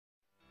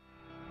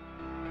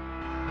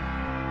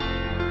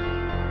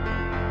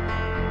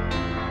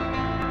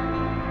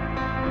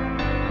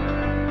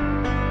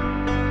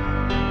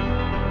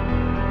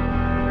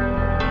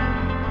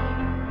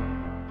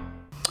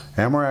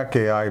Amerec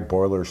AI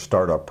Boiler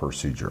Startup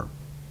Procedure.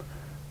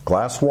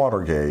 Glass water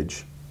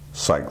gauge,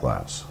 sight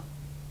glass.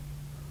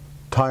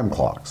 Time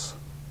clocks.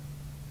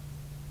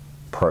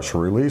 Pressure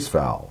release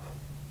valve.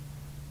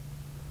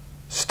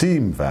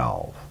 Steam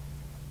valve.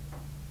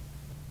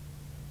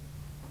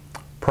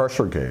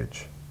 Pressure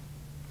gauge.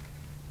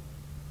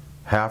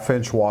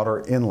 Half-inch water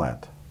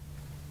inlet.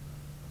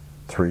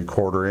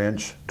 3/4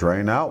 inch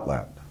drain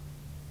outlet.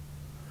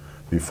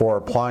 Before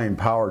applying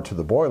power to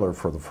the boiler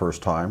for the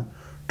first time,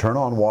 turn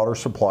on water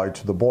supply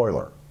to the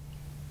boiler.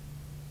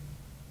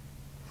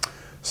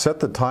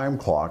 Set the time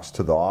clocks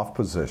to the off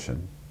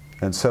position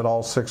and set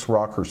all 6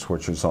 rocker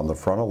switches on the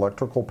front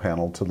electrical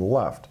panel to the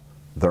left,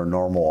 their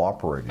normal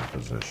operating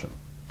position.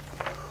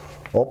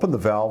 Open the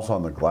valves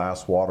on the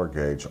glass water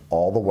gauge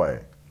all the way,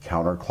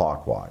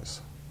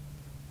 counterclockwise.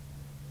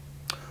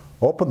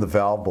 Open the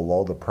valve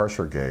below the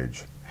pressure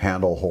gauge,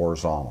 handle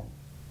horizontal.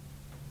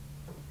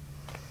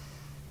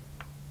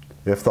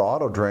 If the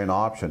auto drain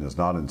option is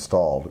not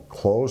installed,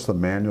 close the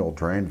manual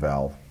drain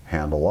valve,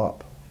 handle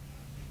up.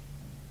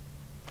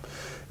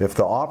 If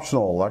the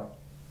optional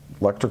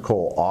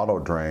electrical auto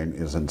drain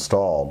is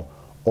installed,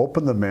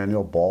 open the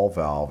manual ball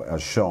valve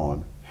as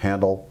shown,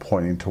 handle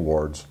pointing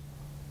towards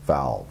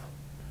valve.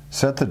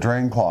 Set the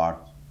drain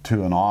clock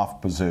to an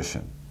off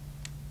position.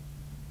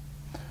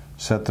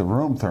 Set the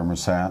room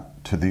thermostat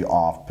to the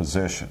off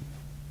position.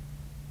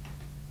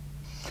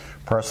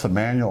 Press the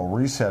manual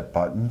reset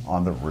button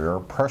on the rear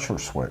pressure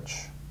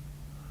switch.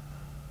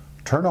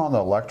 Turn on the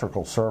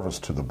electrical service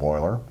to the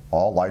boiler.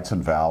 All lights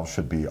and valves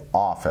should be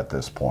off at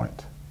this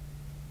point.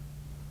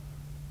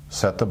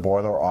 Set the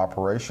boiler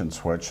operation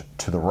switch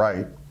to the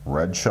right,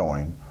 red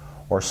showing,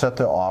 or set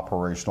the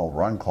operational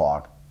run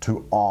clock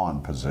to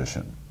on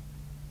position.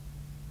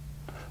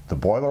 The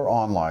boiler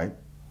on light,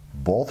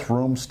 both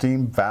room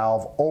steam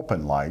valve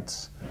open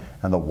lights,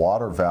 and the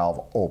water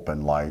valve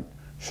open light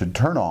should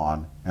turn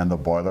on and the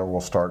boiler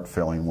will start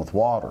filling with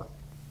water.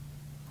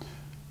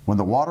 When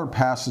the water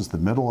passes the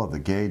middle of the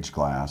gauge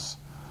glass,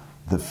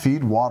 the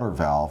feed water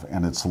valve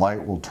and its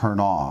light will turn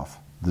off,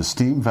 the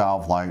steam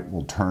valve light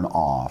will turn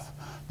off,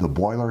 the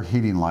boiler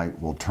heating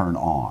light will turn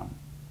on.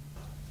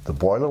 The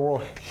boiler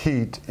will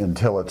heat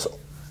until its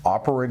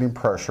operating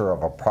pressure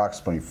of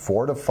approximately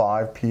 4 to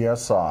 5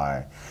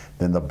 psi,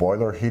 then the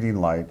boiler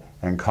heating light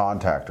and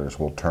contactors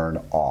will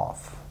turn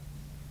off.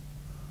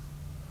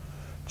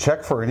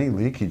 Check for any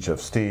leakage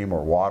of steam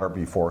or water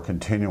before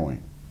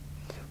continuing.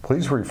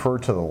 Please refer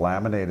to the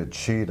laminated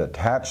sheet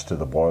attached to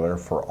the boiler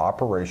for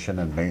operation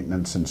and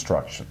maintenance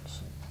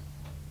instructions.